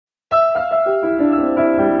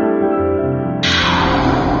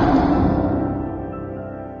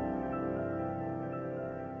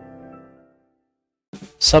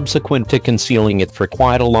Subsequent to concealing it for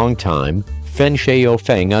quite a long time, Feng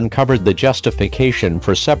Shaofeng uncovered the justification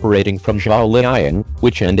for separating from Zhao Liying,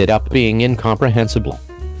 which ended up being incomprehensible.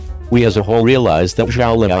 We as a whole realized that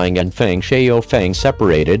Zhao Liying and Feng Shaofeng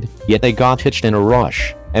separated, yet they got hitched in a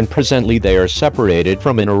rush, and presently they are separated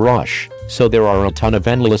from in a rush, so there are a ton of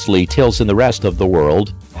endlessly tills in the rest of the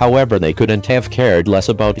world. However, they couldn't have cared less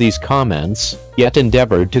about these comments, yet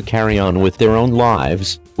endeavored to carry on with their own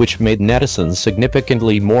lives, which made netizens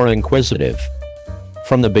significantly more inquisitive.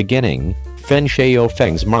 From the beginning, Feng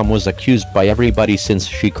Shaofeng's mom was accused by everybody since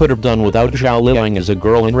she could have done without Zhao Liying as a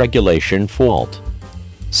girl in regulation fault.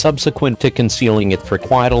 Subsequent to concealing it for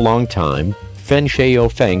quite a long time, Feng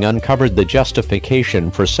Shaofeng uncovered the justification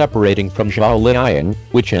for separating from Zhao Liying,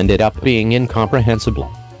 which ended up being incomprehensible.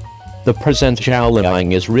 The present Zhao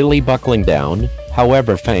Liying is really buckling down,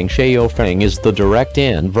 however Feng Shaofeng is the direct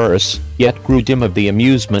inverse, yet grew dim of the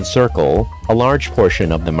amusement circle. A large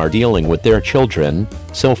portion of them are dealing with their children,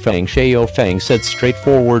 so Feng Shaofeng said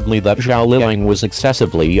straightforwardly that Zhao Liying was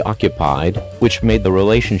excessively occupied, which made the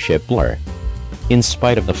relationship blur. In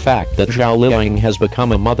spite of the fact that Zhao Liying has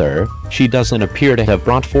become a mother, she doesn't appear to have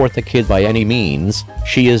brought forth a kid by any means.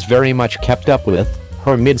 She is very much kept up with.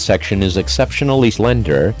 Her midsection is exceptionally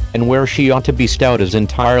slender, and where she ought to be stout is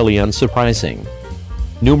entirely unsurprising.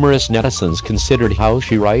 Numerous netizens considered how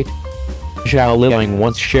she right. Zhao Liying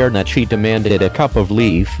once shared that she demanded a cup of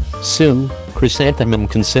leaf, soup, chrysanthemum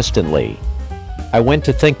consistently. I went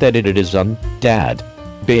to think that it is Dad.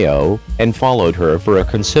 Bao, and followed her for a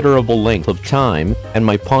considerable length of time, and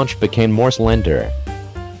my paunch became more slender.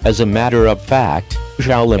 As a matter of fact,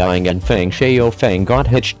 Zhao Liying and Feng Shaofeng got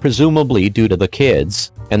hitched presumably due to the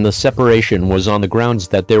kids, and the separation was on the grounds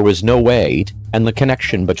that there was no weight, and the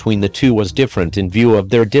connection between the two was different in view of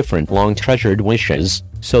their different long-treasured wishes,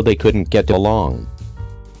 so they couldn't get along.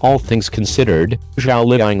 All things considered, Zhao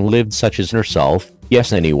Liying lived such as herself.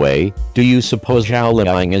 Yes, anyway, do you suppose Zhao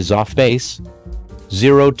Liying is off base?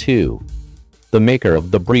 02. The maker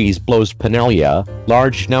of The Breeze Blows Penelia.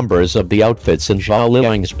 Large numbers of the outfits in Zhao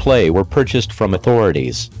Liying's play were purchased from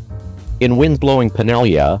authorities. In Wind Blowing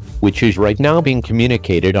Penelia, which is right now being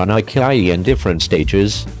communicated on IKI in different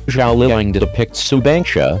stages, Zhao Liying depicts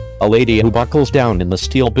Subangsha, a lady who buckles down in the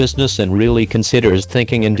steel business and really considers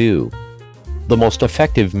thinking and do. The most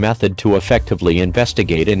effective method to effectively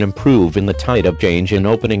investigate and improve in the tide of change in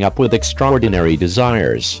opening up with extraordinary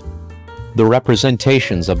desires. The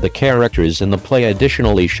representations of the characters in the play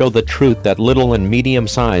additionally show the truth that little and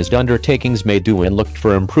medium-sized undertakings may do and looked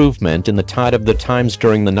for improvement in the tide of the times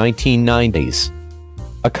during the 1990s.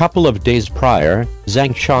 A couple of days prior,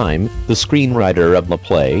 Zhang Chime, the screenwriter of the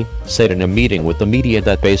play, said in a meeting with the media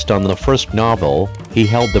that based on the first novel, he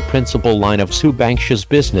held the principal line of Subangsha's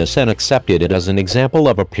business and accepted it as an example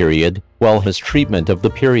of a period, while his treatment of the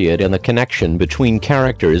period and the connection between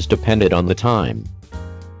characters depended on the time.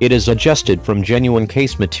 It is adjusted from genuine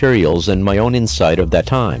case materials and my own insight of that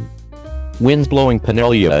time. Wind Blowing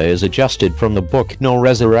Penelia is adjusted from the book No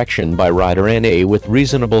Resurrection by writer N.A. with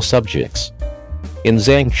reasonable subjects. In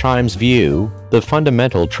Zhang Chime's view, the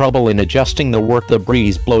fundamental trouble in adjusting the work The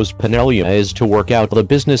Breeze Blows Penelia is to work out the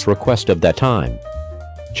business request of that time.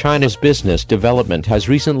 China's business development has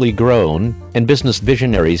recently grown, and business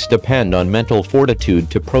visionaries depend on mental fortitude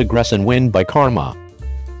to progress and win by karma.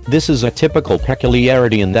 This is a typical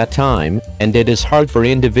peculiarity in that time, and it is hard for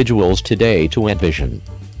individuals today to envision.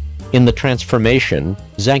 In The Transformation,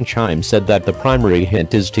 Zhang Chime said that the primary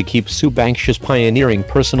hint is to keep Subangsha's pioneering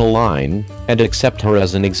personal line, and accept her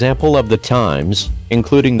as an example of the times,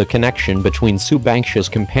 including the connection between Subangsha's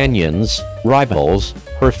companions, rivals,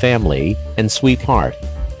 her family, and sweetheart.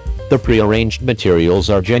 The prearranged materials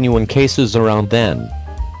are genuine cases around then.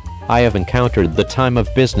 I have encountered the time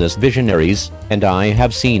of business visionaries, and I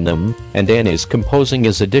have seen them, and Anna's composing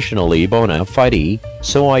is additionally bona fide,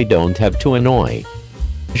 so I don't have to annoy.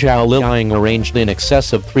 Zhao Liying arranged in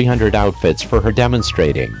excess of 300 outfits for her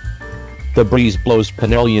demonstrating. The Breeze Blows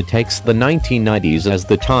Penelia takes the 1990s as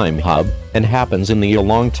the time hub, and happens in the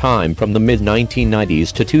long time from the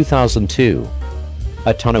mid-1990s to 2002.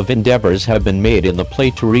 A ton of endeavors have been made in the play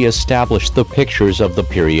to re-establish the pictures of the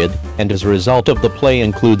period, and as a result of the play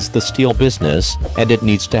includes the steel business, and it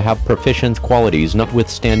needs to have proficient qualities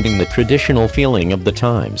notwithstanding the traditional feeling of the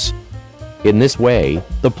times. In this way,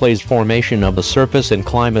 the play's formation of the surface and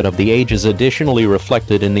climate of the age is additionally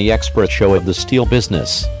reflected in the expert show of the steel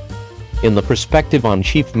business. In the perspective on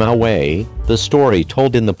Chief Mao Wei, the story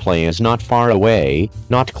told in the play is not far away,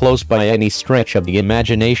 not close by any stretch of the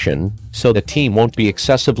imagination, so the team won't be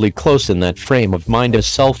excessively close in that frame of mind as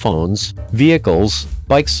cell phones, vehicles,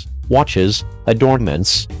 bikes, watches,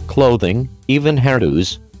 adornments, clothing, even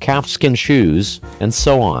hairdos, calfskin shoes, and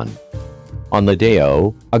so on. On the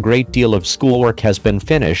day-o, a great deal of schoolwork has been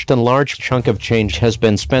finished and a large chunk of change has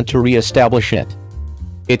been spent to re-establish it.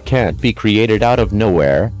 It can't be created out of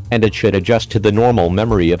nowhere, and it should adjust to the normal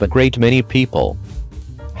memory of a great many people.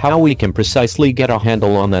 How we can precisely get a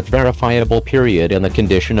handle on that verifiable period and the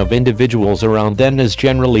condition of individuals around then is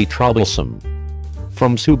generally troublesome.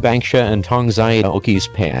 From Su Bangsha and Tong Xiaoqi's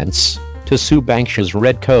pants, to Su Bangsha's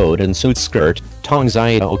red coat and suit skirt, Tong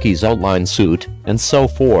Xiaoqi's outline suit, and so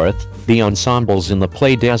forth, the ensembles in the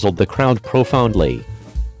play dazzled the crowd profoundly.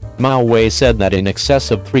 Mao Wei said that in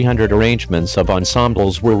excess of 300 arrangements of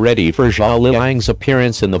ensembles were ready for Zhao Liying's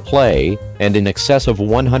appearance in the play, and in excess of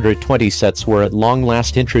 120 sets were at long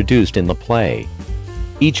last introduced in the play.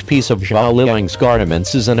 Each piece of Zhao Liying's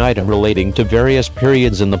garments is an item relating to various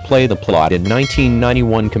periods in the play. The plot in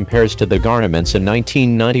 1991 compares to the garments in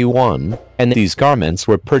 1991, and these garments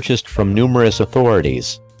were purchased from numerous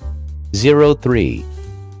authorities. 03.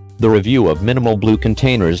 The review of Minimal Blue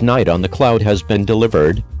Container's Night on the Cloud has been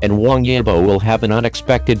delivered, and Wang Yibo will have an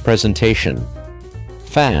unexpected presentation.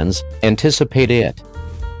 Fans anticipate it.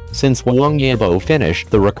 Since Wang Yibo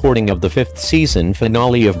finished the recording of the 5th season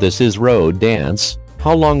finale of This Is Road Dance,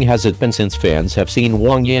 how long has it been since fans have seen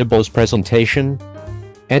Wang Yibo's presentation?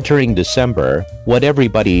 Entering December, what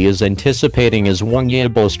everybody is anticipating is Wang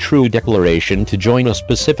Yibo's true declaration to join a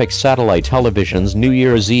specific satellite television's New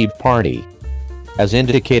Year's Eve party. As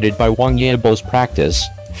indicated by Wang Yibo's practice,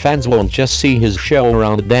 fans won't just see his show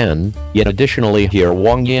around then, yet additionally hear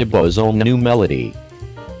Wang Yibo's own new melody.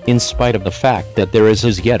 In spite of the fact that there is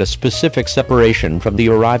as yet a specific separation from the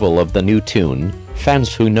arrival of the new tune,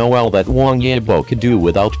 fans who know well that Wang Yibo could do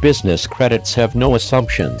without business credits have no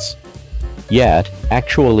assumptions. Yet,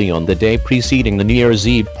 actually on the day preceding the New Year's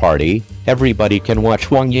Eve party, everybody can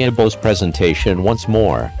watch Wang Yibo's presentation once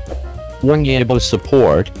more. Wang Yibo's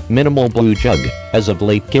support, Minimal Blue Jug, has of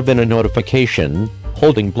late given a notification,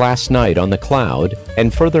 holding Blast Night on the Cloud,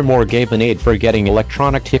 and furthermore gave an aid for getting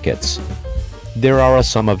electronic tickets. There are a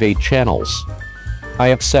sum of 8 channels. I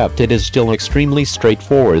accept it is still extremely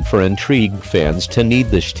straightforward for intrigued fans to need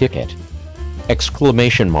this ticket.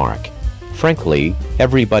 Exclamation mark. Frankly,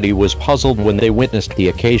 everybody was puzzled when they witnessed the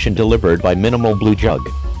occasion delivered by Minimal Blue Jug.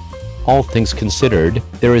 All things considered,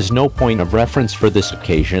 there is no point of reference for this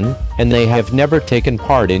occasion, and they have never taken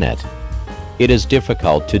part in it. It is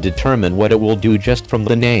difficult to determine what it will do just from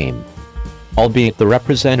the name. Albeit the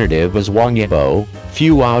representative is Wang Yibo,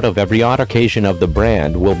 few out of every odd occasion of the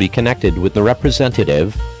brand will be connected with the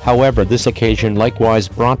representative. However, this occasion likewise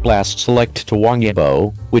brought Blast Select to Wang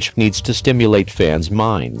Yibo, which needs to stimulate fans'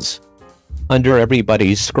 minds. Under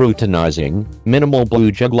everybody's scrutinizing, Minimal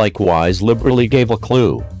Blue Jug likewise liberally gave a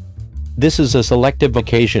clue. This is a selective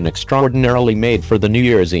occasion extraordinarily made for the New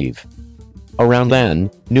Year's Eve. Around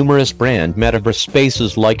then, numerous brand metaverse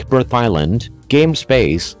spaces like Birth Island, Game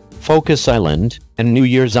Space, Focus Island, and New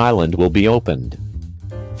Year's Island will be opened.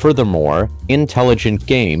 Furthermore, Intelligent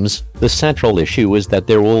Games, the central issue is that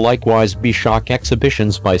there will likewise be shock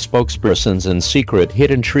exhibitions by spokespersons and secret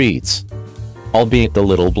hidden treats. Albeit the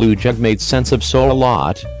Little Blue Jug made sense of so a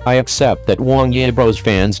lot, I accept that Wang Yibo's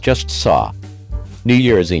fans just saw. New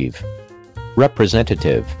Year's Eve.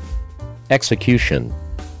 Representative. Execution.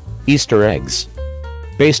 Easter eggs.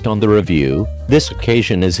 Based on the review, this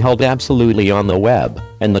occasion is held absolutely on the web,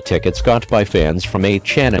 and the tickets got by fans from 8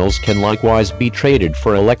 channels can likewise be traded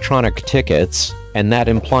for electronic tickets, and that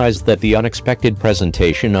implies that the unexpected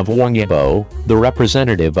presentation of Wang Yibo, the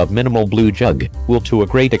representative of Minimal Blue Jug, will to a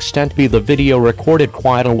great extent be the video recorded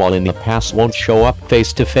quite a while in the past won't show up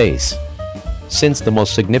face to face. Since the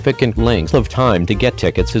most significant length of time to get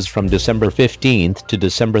tickets is from December 15th to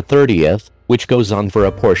December 30th, which goes on for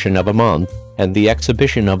a portion of a month, and the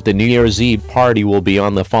exhibition of the New Year's Eve party will be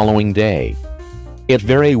on the following day. It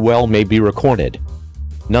very well may be recorded.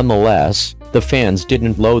 Nonetheless, the fans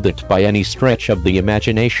didn't loathe it by any stretch of the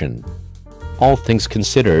imagination. All things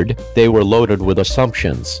considered, they were loaded with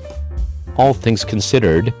assumptions. All things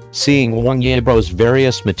considered, seeing Wang Yibo's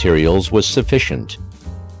various materials was sufficient.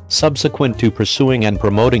 Subsequent to pursuing and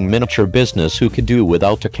promoting miniature business who could do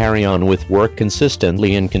without to carry on with work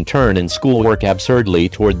consistently and can turn in schoolwork absurdly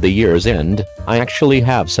toward the year's end, I actually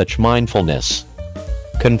have such mindfulness.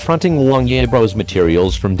 Confronting Wang Yibo's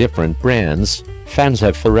materials from different brands, fans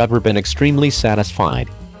have forever been extremely satisfied.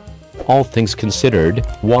 All things considered,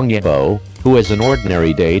 Wang Yibo, who has an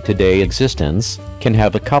ordinary day-to-day existence, can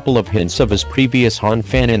have a couple of hints of his previous Han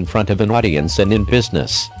fan in front of an audience and in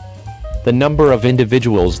business. The number of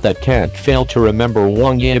individuals that can't fail to remember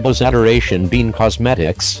Wang Yibo's adoration bean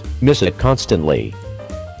cosmetics, miss it constantly.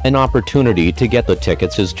 An opportunity to get the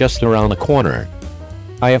tickets is just around the corner.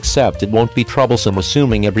 I accept it won't be troublesome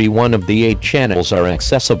assuming every one of the 8 channels are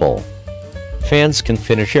accessible. Fans can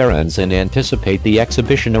finish errands and anticipate the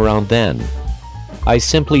exhibition around then. I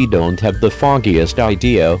simply don't have the foggiest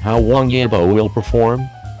idea how Wang Yibo will perform.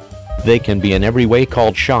 They can be in every way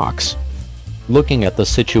called shocks. Looking at the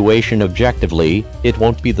situation objectively, it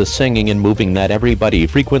won't be the singing and moving that everybody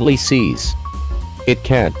frequently sees. It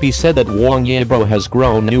can't be said that Wang Yibo has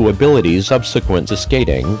grown new abilities subsequent to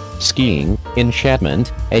skating, skiing,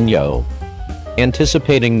 enchantment, and yo.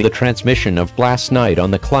 Anticipating the transmission of Blast Night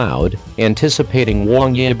on the cloud, anticipating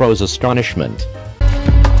Wang Yibo's astonishment,